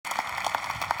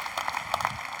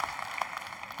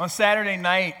On Saturday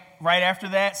night, right after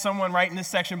that, someone right in this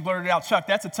section blurted out, "Chuck,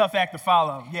 that's a tough act to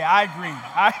follow." Yeah, I agree.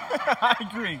 I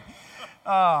agree.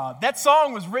 That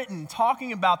song was written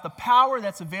talking about the power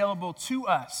that's available to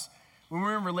us when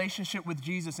we're in relationship with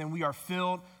Jesus and we are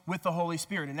filled with the Holy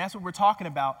Spirit. And that's what we're talking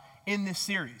about in this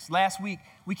series. Last week,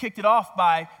 we kicked it off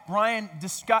by Brian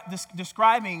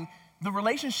describing the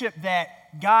relationship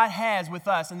that God has with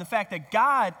us and the fact that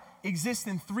God exists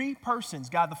in three persons: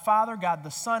 God the Father, God the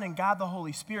Son, and God the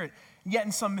Holy Spirit. Yet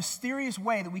in some mysterious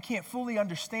way that we can't fully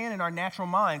understand in our natural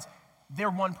minds, they're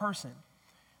one person.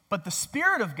 But the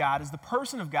Spirit of God is the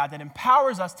person of God that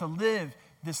empowers us to live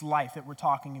this life that we're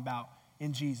talking about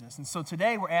in Jesus. And so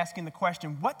today we're asking the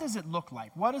question, what does it look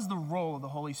like? What is the role of the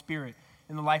Holy Spirit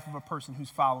in the life of a person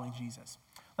who's following Jesus?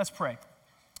 Let's pray.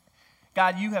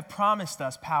 God, you have promised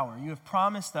us power. You have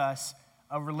promised us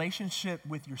a relationship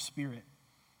with your Spirit.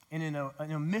 And in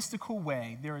a mystical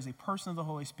way, there is a person of the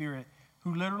Holy Spirit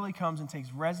who literally comes and takes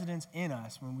residence in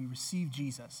us when we receive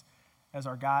Jesus as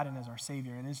our God and as our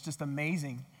Savior. And it's just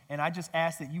amazing. And I just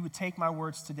ask that you would take my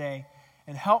words today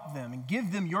and help them and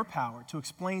give them your power to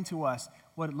explain to us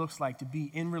what it looks like to be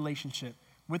in relationship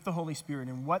with the Holy Spirit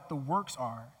and what the works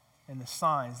are and the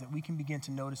signs that we can begin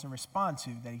to notice and respond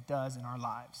to that he does in our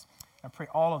lives. I pray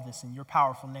all of this in your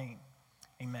powerful name.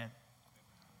 Amen.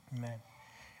 Amen.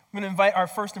 I'm going to invite our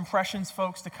first impressions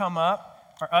folks to come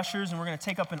up, our ushers, and we're going to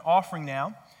take up an offering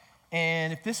now.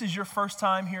 And if this is your first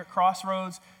time here at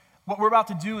Crossroads, what we're about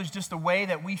to do is just a way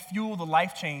that we fuel the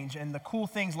life change and the cool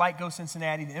things like Go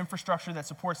Cincinnati, the infrastructure that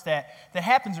supports that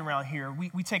happens around here.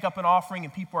 We take up an offering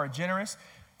and people are generous.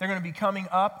 They're going to be coming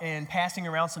up and passing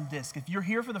around some discs. If you're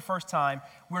here for the first time,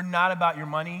 we're not about your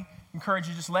money. I encourage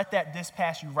you, just let that disc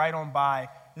pass you right on by.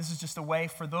 This is just a way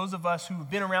for those of us who have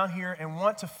been around here and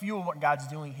want to fuel what God's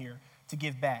doing here to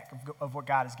give back of what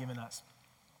God has given us.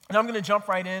 And I'm going to jump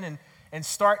right in and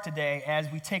start today as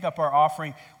we take up our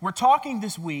offering. We're talking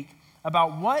this week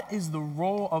about what is the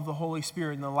role of the Holy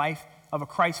Spirit in the life of a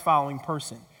Christ-following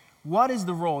person. What is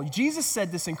the role? Jesus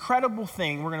said this incredible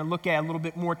thing we're going to look at a little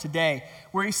bit more today,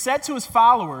 where he said to his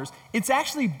followers, "It's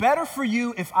actually better for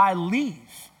you if I leave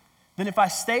than if I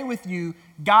stay with you,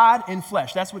 God in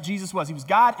flesh." That's what Jesus was. He was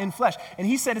God in flesh. And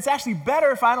he said, it's actually better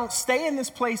if I don't stay in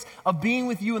this place of being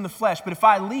with you in the flesh, but if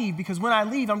I leave, because when I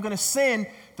leave, I'm going to send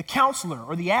the counselor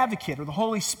or the advocate or the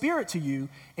Holy Spirit to you,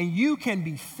 and you can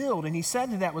be filled. And he said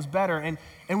that was better. And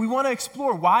we want to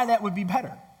explore why that would be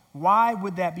better. Why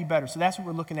would that be better? So that's what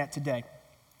we're looking at today.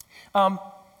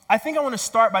 I think I want to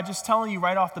start by just telling you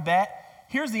right off the bat,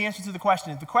 here's the answer to the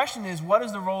question. The question is, what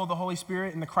is the role of the Holy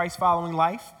Spirit in the Christ-following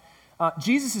life?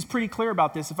 Jesus is pretty clear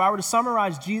about this. If I were to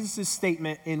summarize Jesus'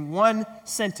 statement in one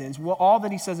sentence, all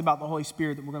that he says about the Holy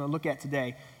Spirit that we're going to look at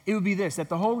today, it would be this, that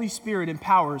the Holy Spirit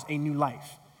empowers a new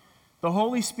life. The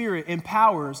Holy Spirit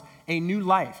empowers a new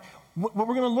life. What we're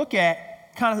going to look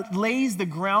at kind of lays the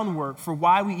groundwork for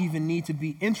why we even need to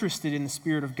be interested in the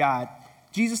Spirit of God.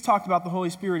 Jesus talked about the Holy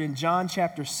Spirit in John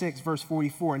chapter 6, verse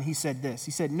 44, and he said this.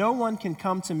 He said, "No one can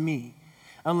come to me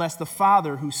unless the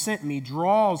Father who sent me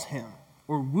draws him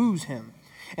or woos him,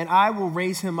 and I will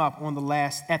raise him up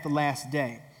at the last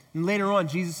day." And later on,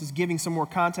 Jesus is giving some more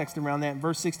context around that. In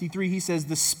verse 63, he says,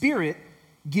 "The Spirit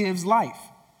gives life.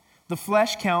 The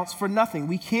flesh counts for nothing."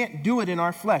 We can't do it in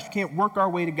our flesh. We can't work our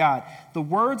way to God. "The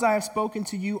words I have spoken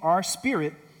to you are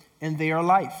spirit, and they are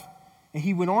life." And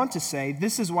he went on to say,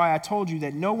 "This is why I told you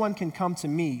that no one can come to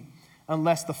me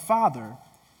unless the Father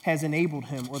has enabled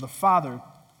him or the Father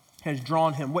has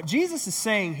drawn him." What Jesus is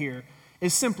saying here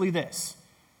is simply this,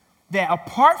 that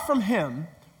apart from him,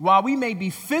 while we may be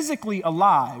physically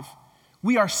alive,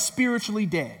 we are spiritually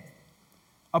dead.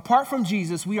 Apart from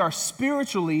Jesus, we are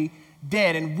spiritually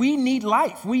dead, and we need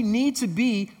life. We need to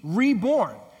be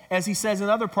reborn, as he says in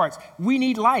other parts. We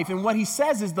need life, and what he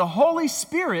says is the Holy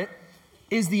Spirit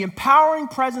is the empowering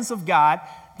presence of God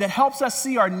that helps us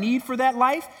see our need for that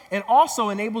life and also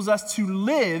enables us to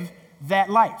live that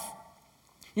life.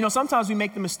 You know, sometimes we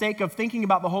make the mistake of thinking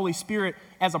about the Holy Spirit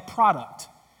as a product,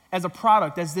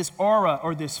 as this aura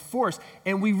or this force,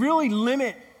 and we really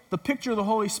limit the picture of the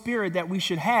Holy Spirit that we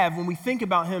should have when we think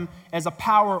about him as a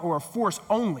power or a force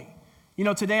only. You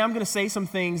know, today I'm going to say some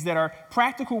things that are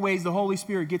practical ways the Holy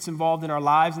Spirit gets involved in our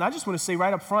lives, and I just want to say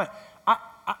right up front,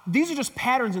 these are just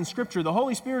patterns in Scripture. The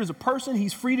Holy Spirit is a person.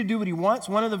 He's free to do what he wants.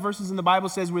 One of the verses in the Bible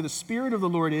says where the Spirit of the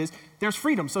Lord is, there's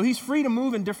freedom. So he's free to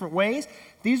move in different ways.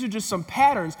 These are just some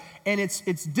patterns, and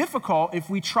it's difficult if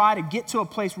we try to get to a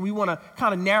place where we want to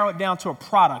kind of narrow it down to a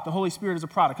product. The Holy Spirit is a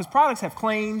product, because products have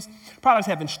claims. Products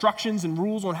have instructions and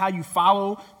rules on how you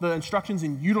follow the instructions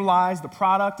and utilize the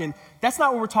product, and That's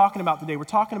not what we're talking about today. We're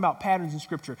talking about patterns in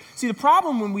Scripture. See, the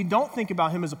problem when we don't think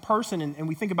about him as a person and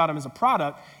we think about him as a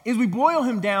product is we boil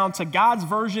him down to God's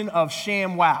version of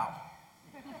Sham Wow.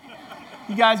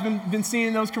 You guys been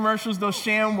seeing those commercials, those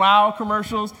Sham Wow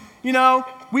commercials? You know,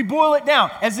 we boil it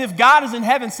down as if God is in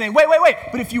heaven saying, wait,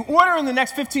 but if you order in the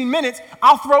next 15 minutes,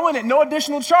 I'll throw in at no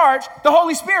additional charge the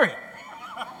Holy Spirit.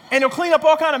 And it'll clean up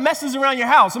all kind of messes around your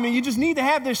house. I mean, you just need to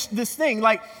have this thing.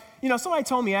 Like, you know, somebody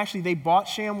told me actually they bought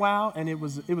Sham Wow and it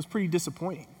was pretty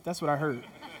disappointing. That's what I heard.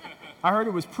 I heard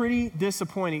it was pretty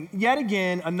disappointing. Yet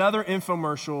again, another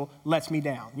infomercial lets me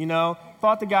down, you know.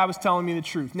 Thought the guy was telling me the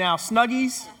truth. Now,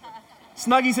 Snuggies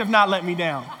have not let me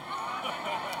down.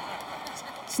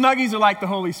 Snuggies are like the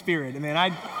Holy Spirit. And man,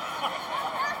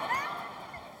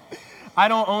 I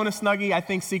don't own a Snuggie. I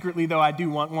think secretly, though, I do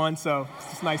want one, so it's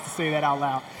just nice to say that out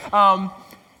loud.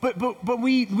 But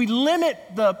we limit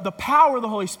the power of the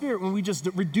Holy Spirit when we just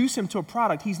reduce him to a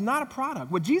product. He's not a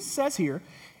product. What Jesus says here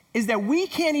is that we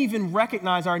can't even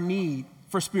recognize our need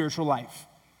for spiritual life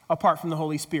apart from the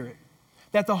Holy Spirit.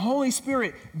 That the Holy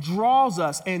Spirit draws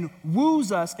us and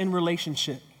woos us in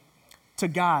relationship to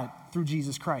God through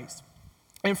Jesus Christ.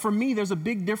 And for me, there's a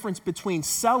big difference between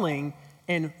selling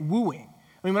and wooing.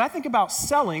 I mean, when I think about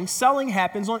selling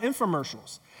happens on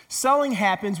infomercials. Selling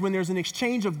happens when there's an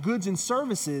exchange of goods and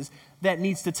services that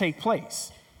needs to take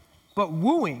place. But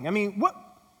wooing, I mean, what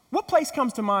place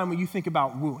comes to mind when you think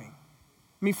about wooing?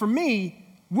 I mean, for me,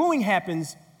 wooing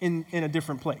happens in a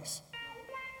different place.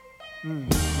 Yeah.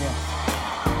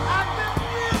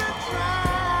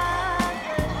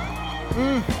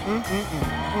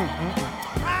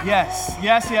 Yes.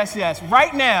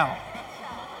 Right now,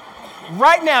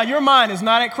 your mind is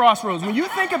not at crossroads. When you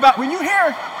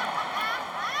hear,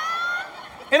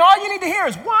 and all you need to hear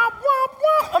is womp, womp,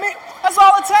 womp. I mean, that's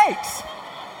all it takes.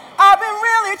 I've been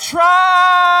really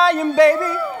trying,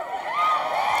 baby.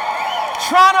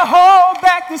 Trying to hold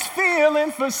back this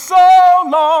feeling for so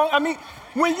long. I mean,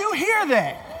 when you hear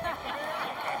that,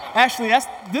 actually,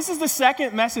 this is the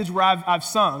second message where I've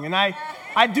sung, and I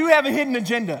do have a hidden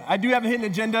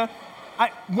agenda.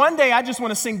 One day, I just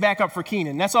want to sing back up for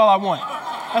Keenan. That's all I want.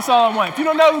 If you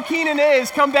don't know who Keenan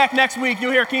is, come back next week.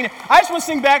 You'll hear Keenan. I just want to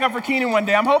sing back up for Keenan one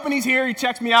day. I'm hoping he's here. He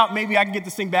checks me out. Maybe I can get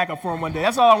to sing back up for him one day.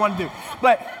 That's all I want to do.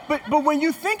 But when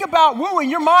you think about wooing,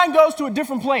 your mind goes to a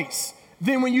different place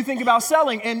than when you think about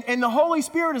selling. And the Holy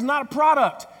Spirit is not a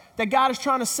product that God is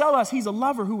trying to sell us. He's a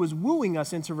lover who is wooing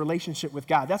us into relationship with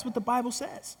God. That's what the Bible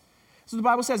says. That's what the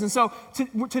Bible says. And so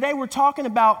today we're talking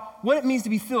about what it means to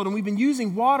be filled. And we've been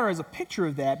using water as a picture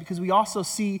of that because we also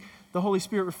see the Holy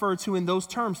Spirit referred to in those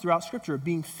terms throughout Scripture,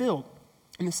 being filled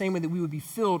in the same way that we would be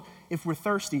filled if we're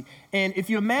thirsty. And if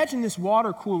you imagine this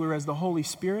water cooler as the Holy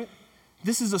Spirit,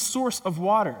 this is a source of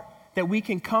water that we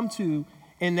can come to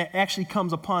and that actually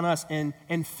comes upon us and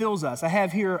fills us. I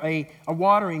have here a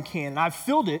watering can, and I've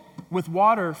filled it with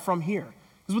water from here.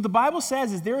 Because what the Bible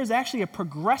says is there is actually a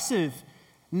progressive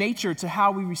nature to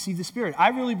how we receive the Spirit. I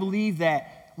really believe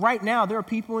that right now there are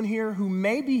people in here who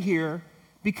may be here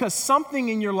because something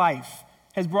in your life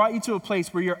has brought you to a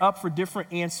place where you're up for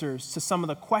different answers to some of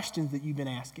the questions that you've been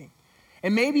asking.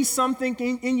 And maybe something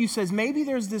in you says, maybe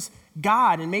there's this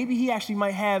God, and maybe he actually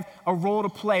might have a role to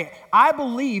play. I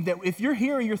believe that if you're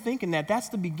here and you're thinking that, that's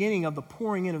the beginning of the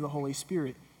pouring in of the Holy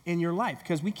Spirit in your life,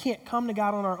 because we can't come to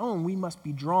God on our own. We must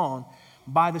be drawn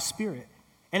by the Spirit.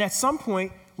 And at some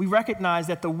point, we recognize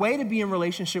that the way to be in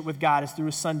relationship with God is through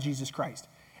his Son, Jesus Christ.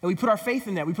 And we put our faith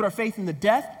in that. We put our faith in the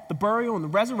death, the burial, and the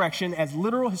resurrection as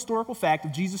literal historical fact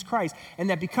of Jesus Christ, and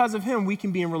that because of him, we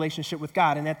can be in relationship with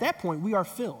God. And at that point, we are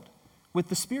filled with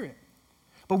the Spirit.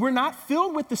 But we're not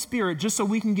filled with the Spirit just so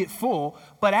we can get full,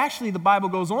 but actually the Bible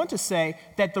goes on to say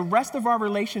that the rest of our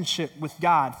relationship with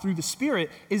God through the Spirit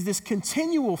is this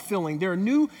continual filling. There are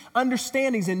new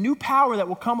understandings and new power that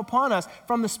will come upon us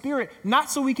from the Spirit, not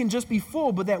so we can just be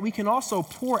full, but that we can also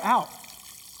pour out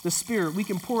the Spirit. We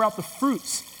can pour out the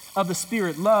fruits of the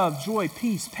Spirit: love, joy,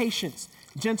 peace, patience,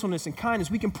 gentleness, and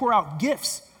kindness. We can pour out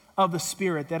gifts of the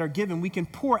Spirit that are given. We can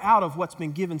pour out of what's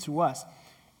been given to us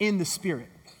in the Spirit.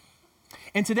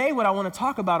 And today what I want to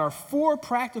talk about are 4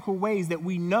 practical ways that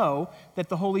we know that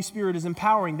the Holy Spirit is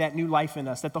empowering that new life in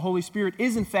us, that the Holy Spirit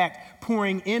is in fact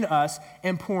pouring in us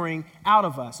and pouring out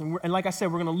of us. And like I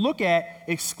said, we're going to look at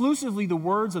exclusively the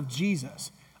words of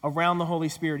Jesus around the Holy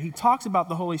Spirit. He talks about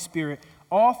the Holy Spirit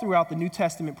all throughout the New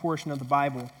Testament portion of the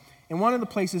Bible. And one of the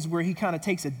places where he kind of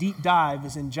takes a deep dive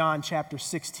is in John chapter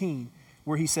 16,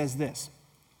 where he says this: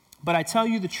 "But I tell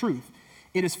you the truth,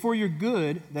 it is for your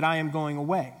good that I am going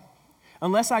away.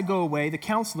 Unless I go away, the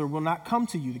counselor will not come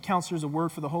to you." The counselor is a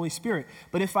word for the Holy Spirit.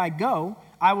 "But if I go,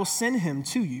 I will send him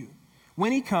to you.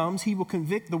 When he comes, he will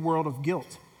convict the world of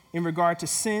guilt in regard to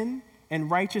sin and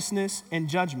righteousness and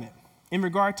judgment. In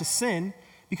regard to sin,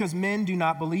 because men do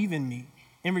not believe in me.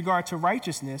 In regard to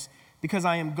righteousness, because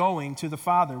I am going to the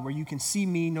Father, where you can see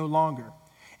me no longer.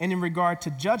 And in regard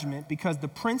to judgment, because the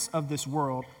prince of this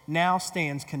world now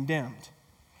stands condemned.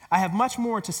 I have much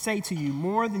more to say to you,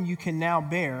 more than you can now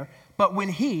bear, but when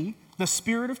he, the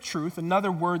Spirit of truth,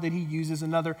 another word that he uses,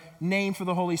 another name for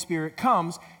the Holy Spirit,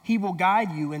 comes, he will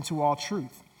guide you into all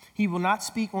truth. He will not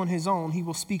speak on his own, he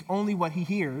will speak only what he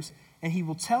hears, and he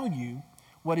will tell you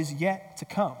what is yet to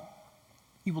come.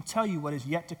 He will tell you what is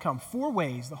yet to come. 4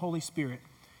 ways the Holy Spirit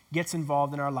gets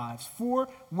involved in our lives. 4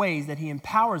 ways that he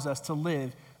empowers us to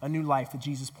live a new life that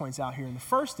Jesus points out here. And the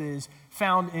first is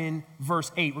found in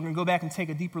verse 8. We're going to go back and take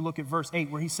a deeper look at verse 8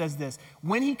 where he says this.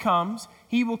 When he comes,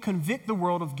 he will convict the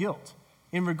world of guilt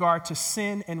in regard to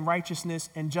sin and righteousness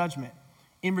and judgment.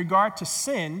 In regard to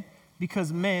sin,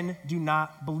 because men do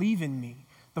not believe in me.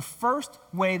 The first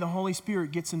way the Holy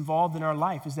Spirit gets involved in our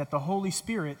life is that the Holy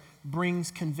Spirit brings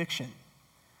conviction.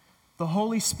 The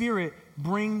Holy Spirit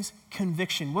brings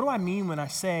conviction. What do I mean when I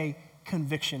say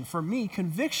conviction? For me,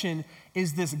 conviction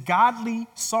is this godly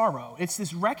sorrow. It's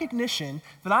this recognition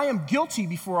that I am guilty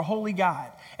before a holy God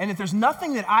and that there's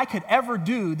nothing that I could ever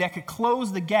do that could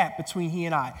close the gap between he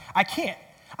and I. I can't.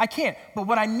 But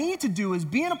what I need to do is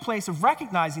be in a place of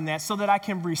recognizing that so that I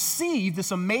can receive this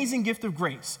amazing gift of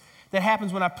grace that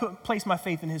happens when I place my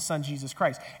faith in his son, Jesus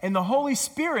Christ. And the Holy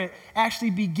Spirit actually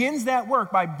begins that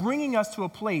work by bringing us to a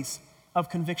place of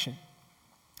conviction.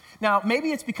 Now,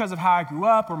 maybe it's because of how I grew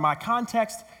up or my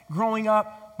context growing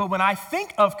up, but when I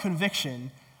think of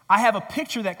conviction, I have a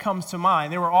picture that comes to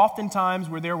mind. There were often times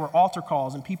where there were altar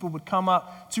calls and people would come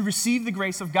up to receive the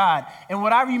grace of God. And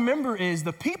what I remember is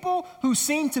the people who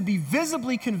seemed to be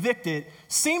visibly convicted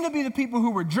seemed to be the people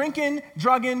who were drinking,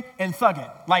 drugging, and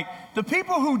thugging. Like the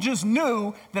people who just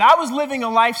knew that I was living a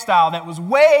lifestyle that was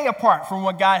way apart from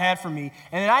what God had for me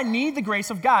and that I need the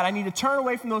grace of God. I need to turn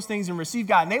away from those things and receive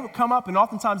God. And they would come up and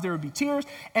oftentimes there would be tears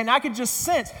and I could just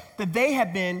sense that they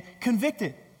had been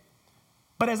convicted.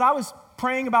 But as I was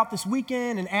praying about this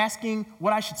weekend and asking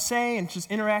what I should say and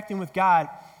just interacting with God,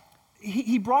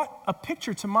 he brought a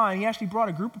picture to mind. He actually brought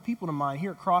a group of people to mind here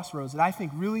at Crossroads that I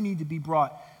think really need to be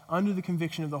brought under the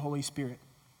conviction of the Holy Spirit.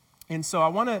 And so I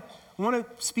want to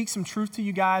speak some truth to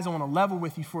you guys. I want to level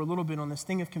with you for a little bit on this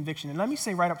thing of conviction. And let me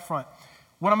say right up front,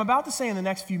 what I'm about to say in the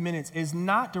next few minutes is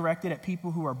not directed at people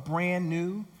who are brand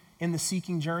new in the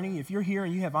seeking journey. If you're here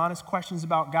and you have honest questions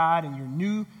about God and you're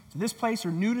new to this place or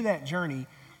new to that journey,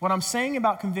 what I'm saying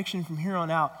about conviction from here on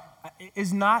out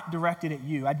is not directed at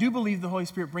you. I do believe the Holy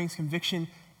Spirit brings conviction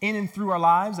in and through our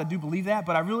lives. I do believe that,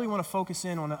 but I really want to focus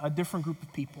in on a different group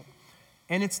of people.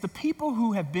 And it's the people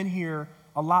who have been here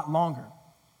a lot longer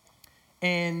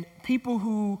and people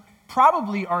who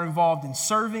probably are involved in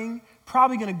serving,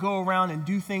 probably going to go around and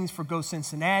do things for Go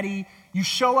Cincinnati. You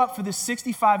show up for this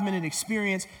 65-minute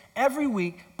experience every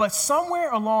week, but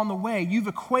somewhere along the way, you've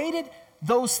equated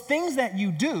those things that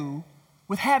you do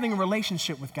with having a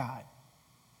relationship with God.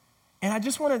 And I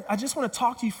just want to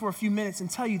talk to you for a few minutes and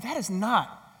tell you that is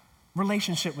not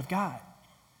relationship with God.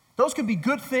 Those could be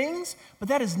good things, but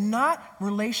that is not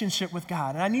relationship with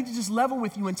God. And I need to just level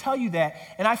with you and tell you that.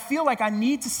 And I feel like I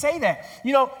need to say that.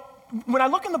 You know, when I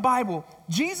look in the Bible,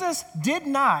 Jesus did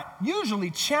not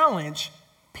usually challenge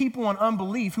people on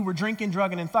unbelief who were drinking,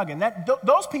 drugging, and thugging.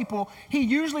 Those people, he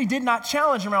usually did not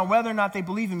challenge around whether or not they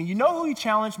believe in me. You know who he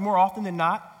challenged more often than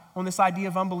not on this idea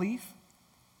of unbelief?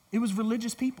 It was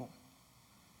religious people.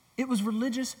 It was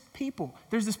religious people.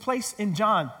 There's this place in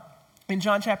John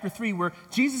chapter 3, where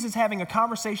Jesus is having a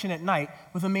conversation at night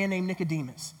with a man named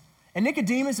Nicodemus. And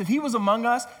Nicodemus, if he was among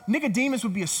us, Nicodemus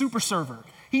would be a super server.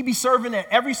 He'd be serving at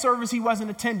every service he wasn't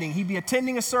attending. He'd be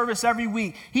attending a service every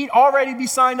week. He'd already be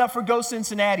signed up for Go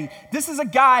Cincinnati. This is a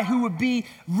guy who would be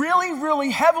really, really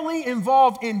heavily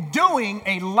involved in doing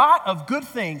a lot of good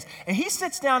things. And he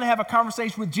sits down to have a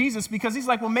conversation with Jesus because he's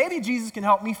like, well, maybe Jesus can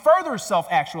help me further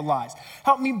self-actualize,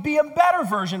 help me be a better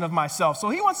version of myself. So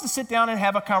he wants to sit down and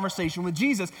have a conversation with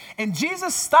Jesus. And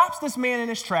Jesus stops this man in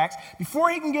his tracks before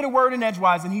he can get a word in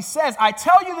edgewise. And he says, I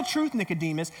tell you the truth,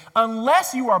 Nicodemus,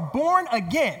 unless you are born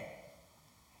again,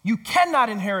 you cannot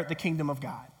inherit the kingdom of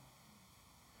God.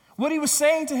 What he was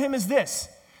saying to him is this: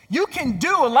 you can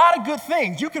do a lot of good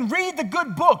things. You can read the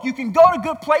good book. You can go to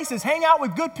good places, hang out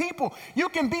with good people. You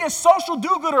can be a social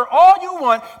do-gooder all you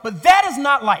want, but that is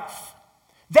not life.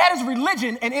 That is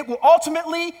religion, and it will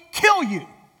ultimately kill you,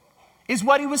 is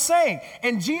what he was saying.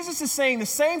 And Jesus is saying the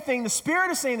same thing. The Spirit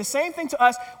is saying the same thing to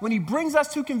us when he brings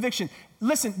us to conviction.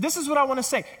 Listen, this is what I want to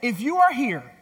say. If you are here